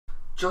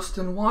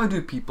Justin, why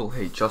do people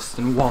hate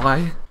Justin?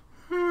 Why?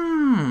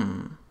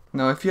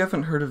 Now, if you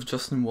haven't heard of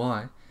Justin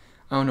Y,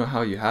 I don't know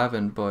how you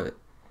haven't, but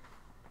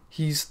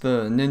he's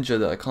the ninja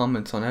that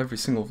comments on every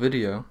single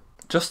video.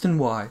 Justin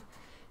Y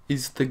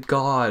is the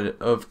god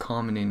of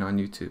commenting on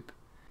YouTube.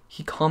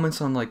 He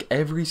comments on like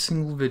every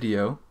single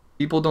video.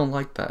 People don't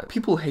like that.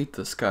 People hate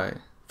this guy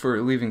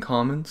for leaving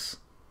comments.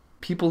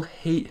 People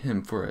hate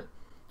him for it.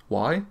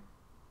 Why?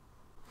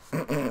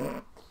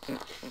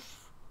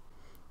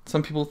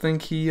 Some people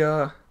think he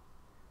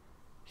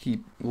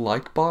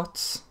like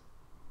bots.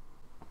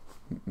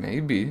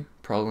 Maybe,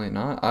 probably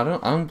not. I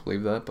don't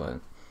believe that, but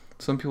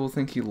some people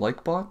think he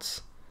like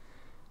bots.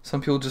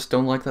 Some people just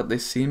don't like that they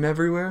see him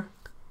everywhere.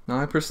 Now,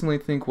 I personally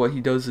think what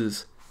he does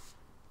is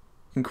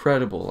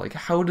incredible. Like,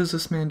 how does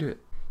this man do it?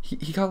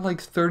 He got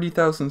like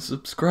 30,000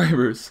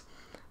 subscribers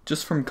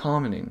just from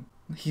commenting.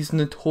 He's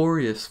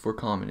notorious for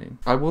commenting.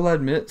 I will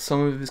admit some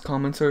of his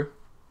comments are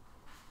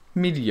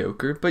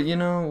mediocre, but you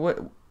know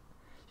what?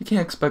 You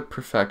can't expect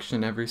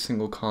perfection every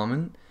single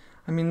comment.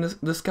 I mean,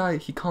 this guy,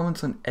 he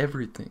comments on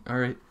everything,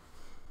 alright?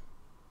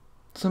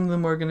 Some of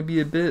them are gonna be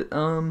a bit,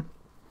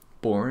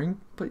 boring,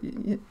 but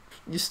you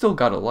still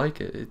gotta like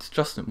it. It's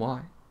Justin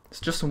Y. It's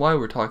Justin Y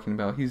we're talking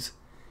about. He's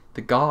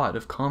the god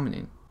of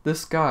commenting.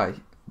 This guy,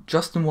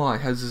 Justin Y,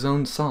 has his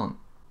own song.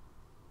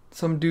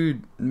 Some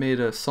dude made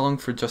a song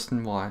for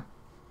Justin Y.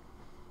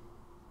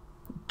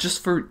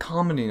 Just for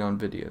commenting on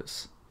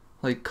videos.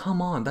 Like,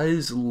 come on, that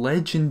is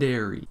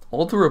legendary.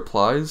 All the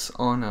replies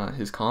on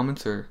his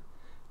comments are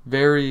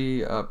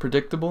very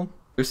predictable.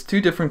 There's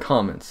two different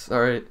comments,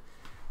 alright?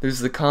 There's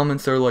the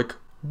comments that are like,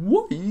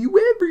 "Why are you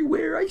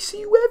everywhere? I see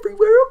you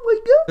everywhere, oh my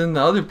god!" Then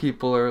the other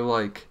people are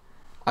like,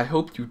 "I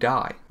hope you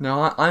die."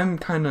 Now, I'm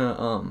kinda,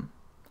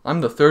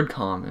 I'm the third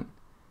comment.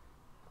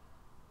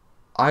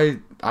 I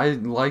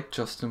like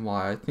Justin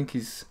Y. I think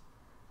he's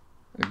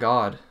a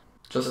god.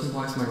 Justin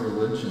Y is my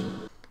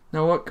religion.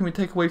 Now, what can we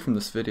take away from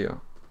this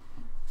video?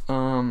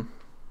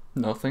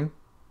 Nothing.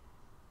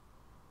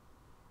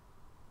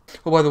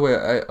 Oh, by the way,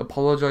 I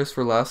apologize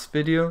for last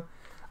video.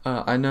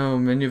 I know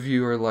many of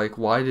you are like,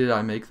 why did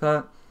I make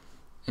that?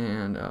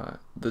 And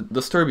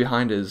the story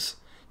behind it is,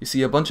 you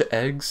see, a bunch of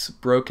eggs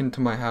broke into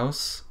my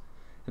house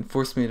and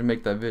forced me to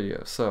make that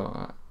video.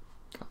 So,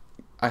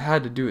 I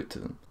had to do it to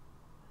them.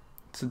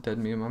 It's a dead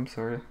meme, I'm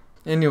sorry.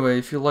 Anyway,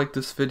 if you like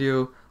this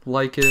video,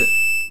 like it,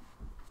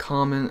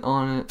 comment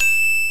on it.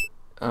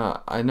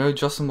 I know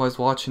Justin Y's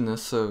watching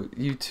this, so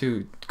you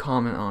too,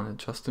 comment on it,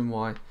 Justin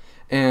Y.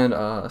 And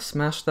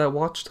smash that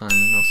watch time,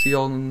 and I'll see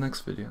y'all in the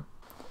next video.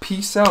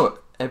 Peace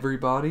out,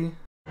 everybody.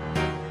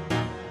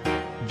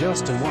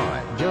 Justin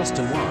Y,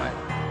 Justin Y.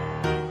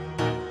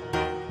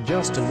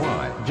 Justin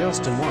Y,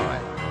 Justin Y.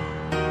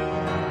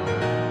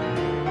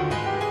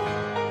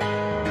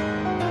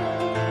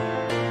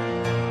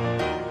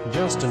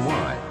 Justin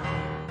Y.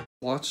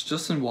 Watch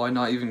Justin Y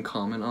not even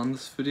comment on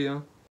this video.